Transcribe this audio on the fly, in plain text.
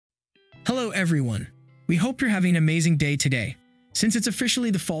Hello everyone. We hope you're having an amazing day today. Since it's officially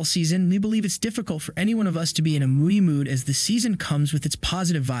the fall season, we believe it's difficult for any one of us to be in a moody mood as the season comes with its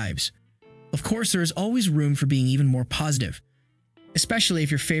positive vibes. Of course, there is always room for being even more positive. Especially if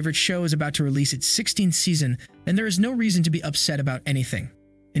your favorite show is about to release its 16th season, then there is no reason to be upset about anything.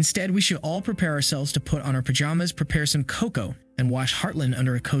 Instead, we should all prepare ourselves to put on our pajamas, prepare some cocoa, and watch Heartland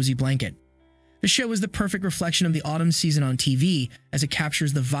under a cozy blanket. The show is the perfect reflection of the autumn season on TV, as it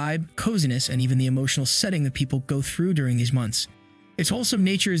captures the vibe, coziness, and even the emotional setting that people go through during these months. Its wholesome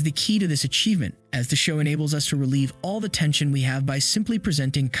nature is the key to this achievement, as the show enables us to relieve all the tension we have by simply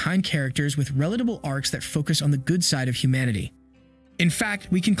presenting kind characters with relatable arcs that focus on the good side of humanity. In fact,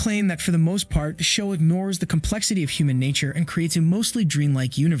 we can claim that for the most part, the show ignores the complexity of human nature and creates a mostly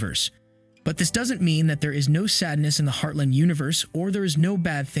dreamlike universe. But this doesn't mean that there is no sadness in the Heartland universe or there is no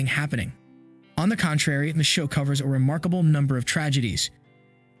bad thing happening. On the contrary, the show covers a remarkable number of tragedies.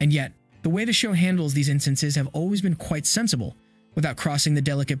 And yet, the way the show handles these instances have always been quite sensible, without crossing the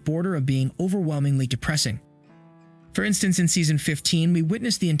delicate border of being overwhelmingly depressing. For instance, in Season 15, we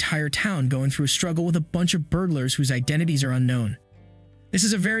witnessed the entire town going through a struggle with a bunch of burglars whose identities are unknown. This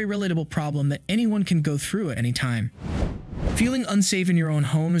is a very relatable problem that anyone can go through at any time. Feeling unsafe in your own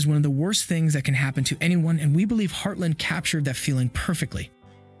home is one of the worst things that can happen to anyone, and we believe Heartland captured that feeling perfectly.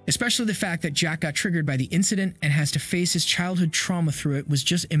 Especially the fact that Jack got triggered by the incident and has to face his childhood trauma through it was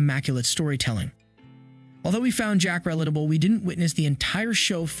just immaculate storytelling. Although we found Jack relatable, we didn't witness the entire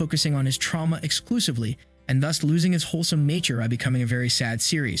show focusing on his trauma exclusively, and thus losing his wholesome nature by becoming a very sad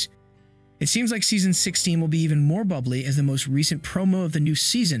series. It seems like Season 16 will be even more bubbly, as the most recent promo of the new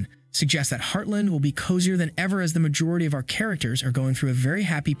season suggests that Heartland will be cozier than ever, as the majority of our characters are going through a very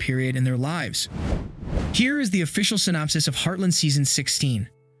happy period in their lives. Here is the official synopsis of Heartland Season 16.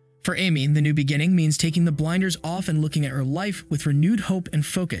 For Amy, the new beginning means taking the blinders off and looking at her life with renewed hope and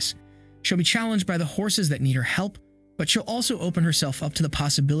focus. She'll be challenged by the horses that need her help, but she'll also open herself up to the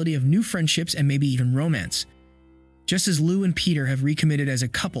possibility of new friendships and maybe even romance. Just as Lou and Peter have recommitted as a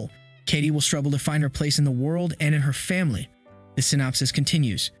couple, Katie will struggle to find her place in the world and in her family. The synopsis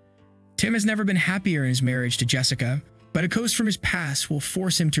continues. Tim has never been happier in his marriage to Jessica, but a ghost from his past will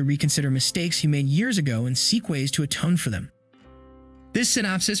force him to reconsider mistakes he made years ago and seek ways to atone for them. This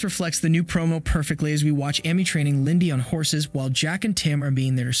synopsis reflects the new promo perfectly, as we watch Amy training Lyndy on horses while Jack and Tim are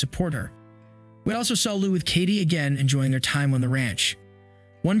being there to support her. We also saw Lou with Katie again enjoying their time on the ranch.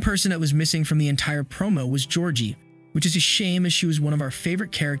 One person that was missing from the entire promo was Georgie, which is a shame as she was one of our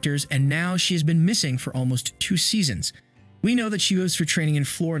favorite characters and now she has been missing for almost 2 seasons. We know that she goes for training in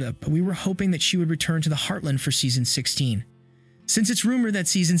Florida, but we were hoping that she would return to the Heartland for Season 16. Since it's rumored that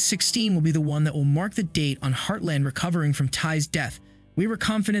Season 16 will be the one that will mark the date on Heartland recovering from Ty's death, we were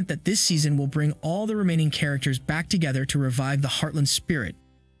confident that this season will bring all the remaining characters back together to revive the Heartland spirit.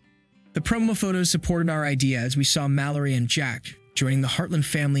 The promo photos supported our idea, as we saw Mallory and Jack joining the Heartland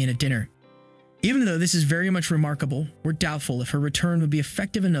family in a dinner. Even though this is very much remarkable, we're doubtful if her return would be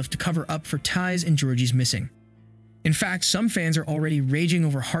effective enough to cover up for Ty's and Georgie's missing. In fact, some fans are already raging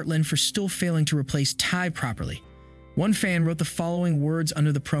over Heartland for still failing to replace Ty properly. One fan wrote the following words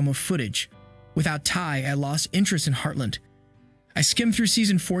under the promo footage. "Without Ty, I lost interest in Heartland. I skimmed through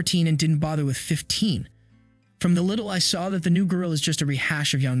Season 14 and didn't bother with 15. From the little I saw that the new girl is just a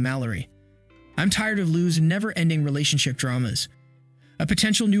rehash of young Mallory. I'm tired of Lou's never-ending relationship dramas. A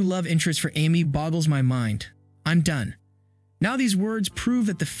potential new love interest for Amy boggles my mind. I'm done." Now these words prove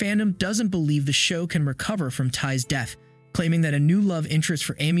that the fandom doesn't believe the show can recover from Ty's death, claiming that a new love interest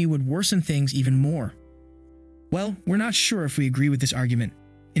for Amy would worsen things even more. Well, we're not sure if we agree with this argument.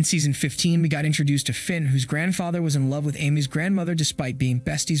 In Season 15, we got introduced to Finn, whose grandfather was in love with Amy's grandmother despite being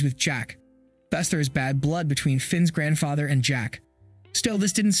besties with Jack. Thus, there is bad blood between Finn's grandfather and Jack. Still,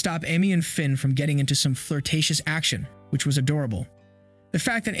 this didn't stop Amy and Finn from getting into some flirtatious action, which was adorable. The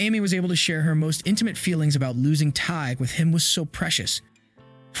fact that Amy was able to share her most intimate feelings about losing Ty with him was so precious.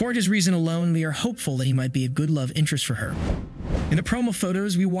 For his reason alone, we are hopeful that he might be a good love interest for her. In the promo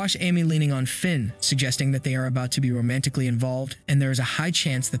photos, we watch Amy leaning on Finn, suggesting that they are about to be romantically involved, and there is a high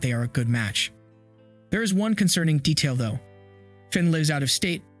chance that they are a good match. There is one concerning detail though. Finn lives out of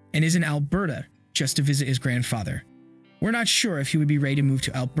state and is in Alberta just to visit his grandfather. We're not sure if he would be ready to move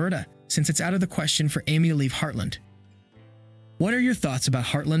to Alberta, since it's out of the question for Amy to leave Heartland. What are your thoughts about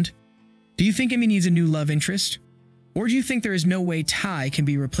Heartland? Do you think Amy needs a new love interest? Or do you think there is no way Ty can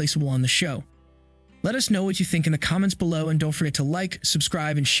be replaceable on the show? Let us know what you think in the comments below, and don't forget to like,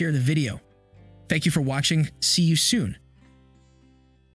 subscribe, and share the video. Thank you for watching. See you soon.